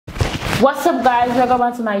What's up, guys? Welcome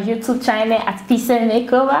back to my YouTube channel at Peace and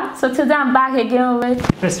Makeover. So today I'm back again with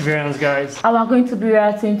Perseverance, guys. And we're going to be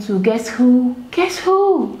reacting to guess who?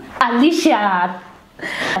 Alisa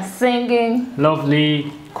singing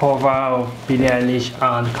Lovely cover of Billie Eilish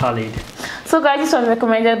and Khalid. So guys, this was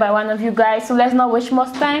recommended by one of you guys, so let's not waste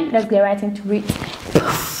much time. Let's get right into it.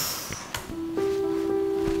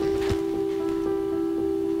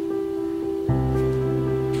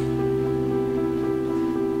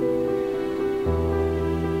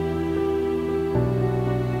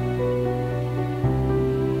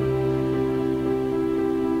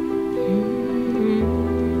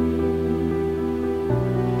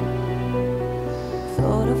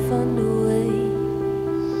 Thought I'd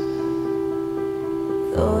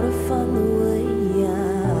find a way,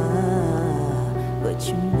 yeah, but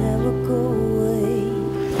you never go away.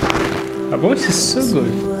 Her voice is so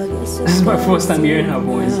good. This is my first time hearing her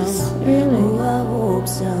voice. Really? Oh, I hope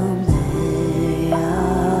someday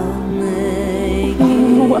I'll make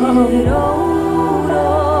it out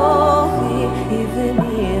of here, even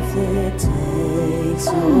if it takes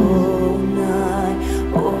all night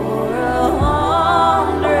or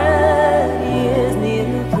 100 years. Need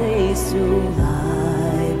a place to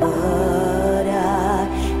hide, but I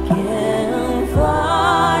can't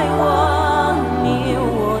find one. You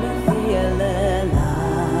wanna feel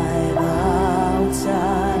alive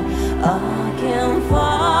outside. I can't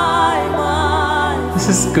find my This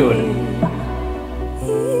is good.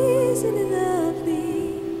 Isn't it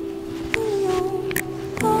lovely?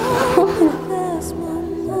 That's my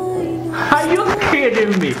mind. Are you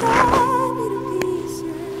kidding me?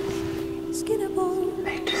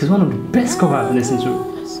 This is one of the best covers I've listened to.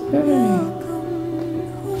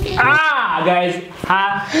 Guys,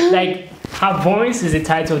 her voice is the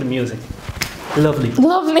title of the music. Lovely.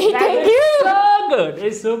 Lovely, thank you. So good.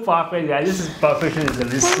 It's so perfect, guys. This is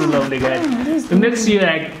perfectionism. It's so lovely, guys. It makes you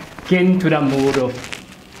like get into that mode of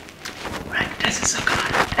this is so good.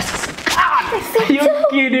 This is so good. Are you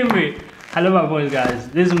kidding me? I love her voice, guys.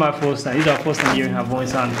 This is my first time. This is our first time hearing her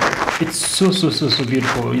voice, and it's so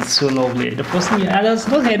beautiful. It's so lovely. The first time I just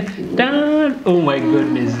head down. Oh my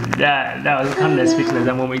goodness, that was kind of speechless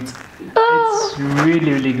that moment. It's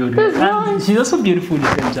really good. And she's also beautiful in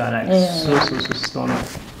the same time. Like so stunning.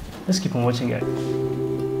 Let's keep on watching, guys.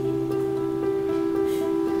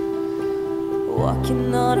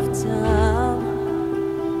 Walking out of town,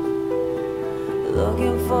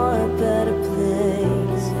 looking for a better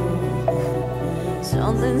place.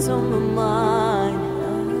 Something's on my mind.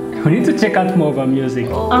 We need to check out more of her music.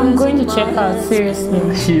 I'm going to check out, seriously.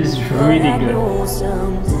 She's really good.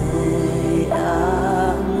 Someday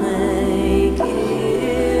I'll make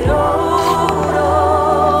it out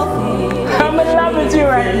of here. I'm in love with you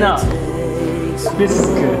right now. This is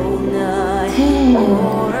good.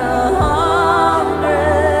 Or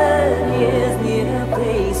 100 years, need a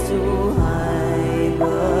place to hide,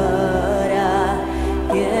 but I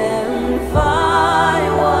can't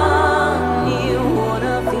find one. You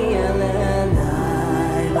wanna feel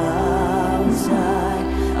alive outside.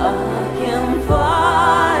 I can't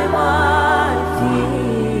find my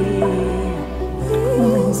feet.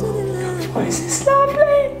 Voice is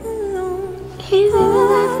lovely. He's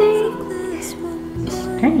lovely.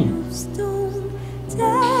 Hey.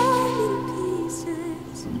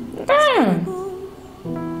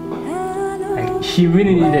 Like, she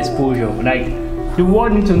really needs exposure. Like, the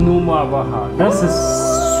world needs to know more about her. This is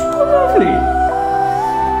so lovely.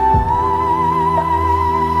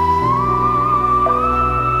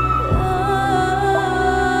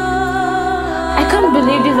 I can't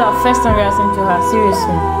believe this is our first time reacting to her,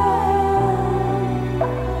 seriously.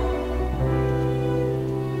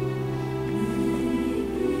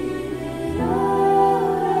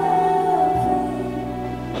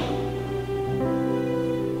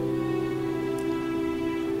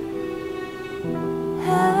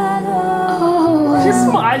 She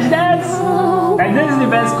smashed that. Like, this is the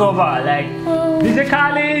best cover. Like, DJ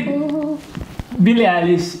Khalid, Billie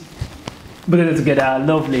Eilish, put it together,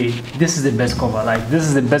 lovely. This is the best cover. Like, this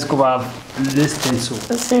is the best cover I've listened to.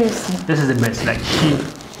 Seriously. This is the best. Like,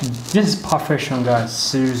 this is perfection,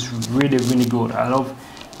 guys. She's really good. I love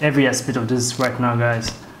every aspect of this right now,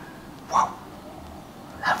 guys. Wow,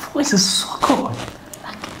 that voice is so good.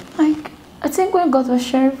 Like, I think when God was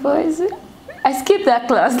sharing voice, I skipped that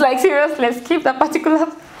class. Like, seriously, I skipped that particular.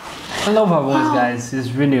 I love her voice, guys.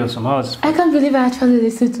 It's really awesome. I can't believe I actually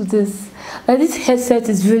listened to this. Like, this headset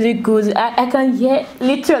is really good. I can hear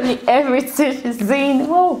literally everything she's saying.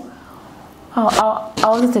 Whoa. I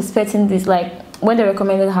wasn't expecting this. Like, when they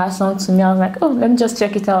recommended her song to me, I was like, oh, let me just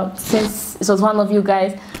check it out, since it was one of you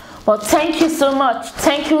guys. But thank you so much.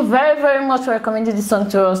 Thank you very, very much for recommending this song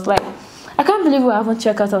to us. Like, I can't believe we haven't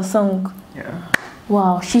checked out her song. Yeah.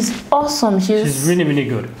 Wow, she's awesome. She's really, really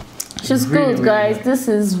good. She's really, good, guys. Really good. This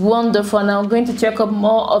is wonderful. Now I'm going to check out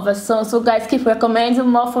more of her songs. So guys, keep recommending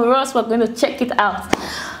more for us. We're going to check it out.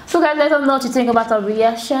 So guys, let us know what you think about our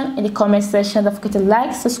reaction in the comment section. Don't forget to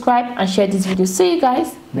like, subscribe, and share this video. See you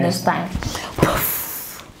guys next time.